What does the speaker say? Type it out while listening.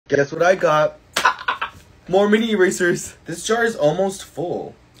Guess what I got? More mini erasers. This jar is almost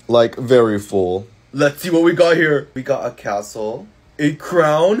full. Like, very full. Let's see what we got here. We got a castle, a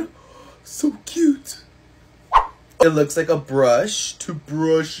crown. So cute. It looks like a brush to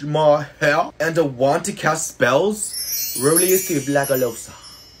brush my hair. And a wand to cast spells. Roleus de Blagalosa.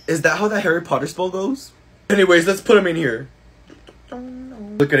 Is that how the Harry Potter spell goes? Anyways, let's put them in here.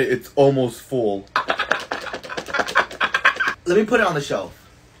 Look at it, it's almost full. Let me put it on the shelf.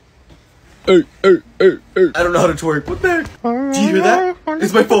 I don't know how to twerk. What the heck? Do you hear that?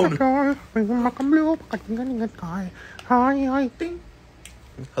 It's my phone.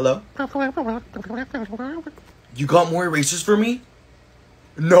 Hello? You got more erasers for me?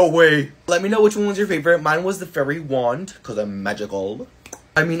 No way. Let me know which one was your favorite. Mine was the fairy wand, because I'm magical.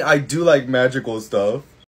 I mean, I do like magical stuff.